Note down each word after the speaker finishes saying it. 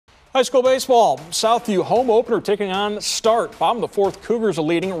High school baseball, Southview home opener taking on Start. Bottom of the fourth, Cougars are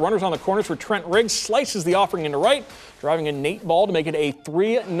leading. Runners on the corners for Trent Riggs. Slices the offering into right, driving in Nate Ball to make it a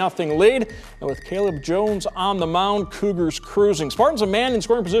 3-0 lead. And with Caleb Jones on the mound, Cougars cruising. Spartans a man in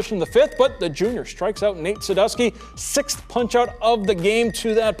scoring position in the fifth, but the junior strikes out Nate Sadusky. Sixth punch out of the game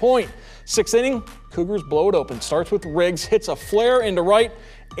to that point. Sixth inning, Cougars blow it open. Starts with Riggs, hits a flare into right.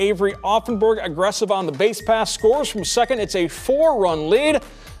 Avery Offenberg aggressive on the base pass, scores from second. It's a 4-run lead.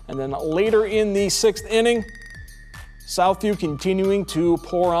 And then later in the sixth inning, Southview continuing to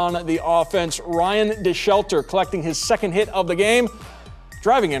pour on the offense. Ryan DeShelter collecting his second hit of the game,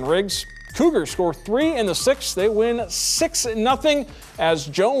 driving in Riggs. Cougars score 3 in the sixth. They win 6-0 as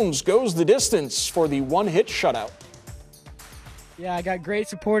Jones goes the distance for the one-hit shutout. Yeah, I got great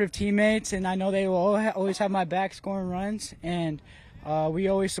supportive teammates, and I know they will always have my back scoring runs, and we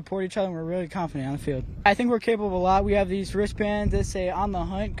always support each other, and we're really confident on the field. I think we're capable of a lot. We have these wristbands that say on the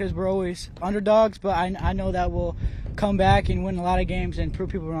hunt because we're always underdogs, but I know that we'll come back and win a lot of games and prove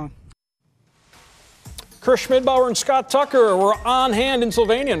people wrong. Chris Schmidbauer and Scott Tucker were on hand in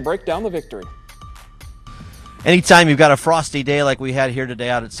Sylvania and break down the victory. Anytime you've got a frosty day like we had here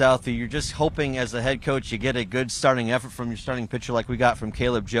today out at Southview, you're just hoping as the head coach you get a good starting effort from your starting pitcher like we got from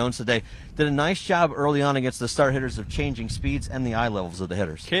Caleb Jones today. Did a nice job early on against the start hitters of changing speeds and the eye levels of the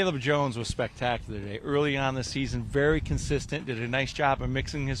hitters. Caleb Jones was spectacular today. Early on the season, very consistent, did a nice job of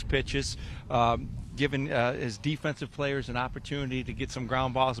mixing his pitches, giving his defensive players an opportunity to get some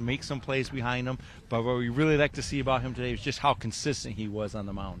ground balls and make some plays behind them. But what we really like to see about him today is just how consistent he was on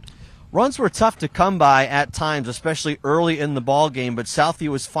the mound. Runs were tough to come by at times, especially early in the ball game, but Southview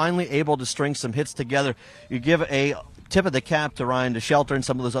was finally able to string some hits together. You give a tip of the cap to Ryan DeShelter and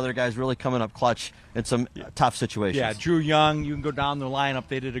some of those other guys really coming up clutch in some tough situations. Yeah, Drew Young, you can go down the lineup.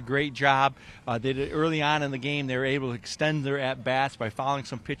 They did a great job. They did early on in the game. They were able to extend their at-bats by fouling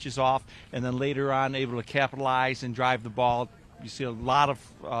some pitches off, and then later on able to capitalize and drive the ball. You see a lot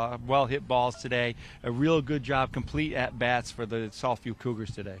of well-hit balls today. A real good job, complete at-bats for the Southview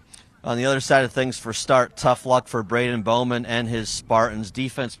Cougars today. On the other side of things for Start, tough luck for Braden Bowman and his Spartans.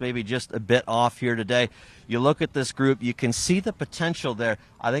 Defense maybe just a bit off here today. You look at this group, you can see the potential there.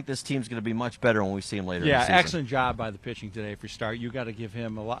 I think this team's going to be much better when we see him later in the season. Yeah, excellent job by the pitching today for Start. You got to give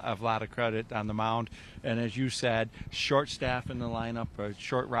him a lot of credit on the mound. And as you said, short staff in the lineup, a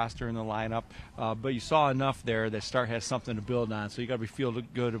short roster in the lineup. But you saw enough there that Start has something to build on. So you got to feel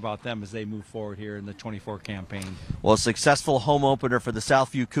good about them as they move forward here in the 24 campaign. Well, a successful home opener for the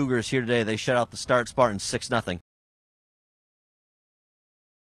Southview Cougars here today. They shut out the Start Spartans 6-0.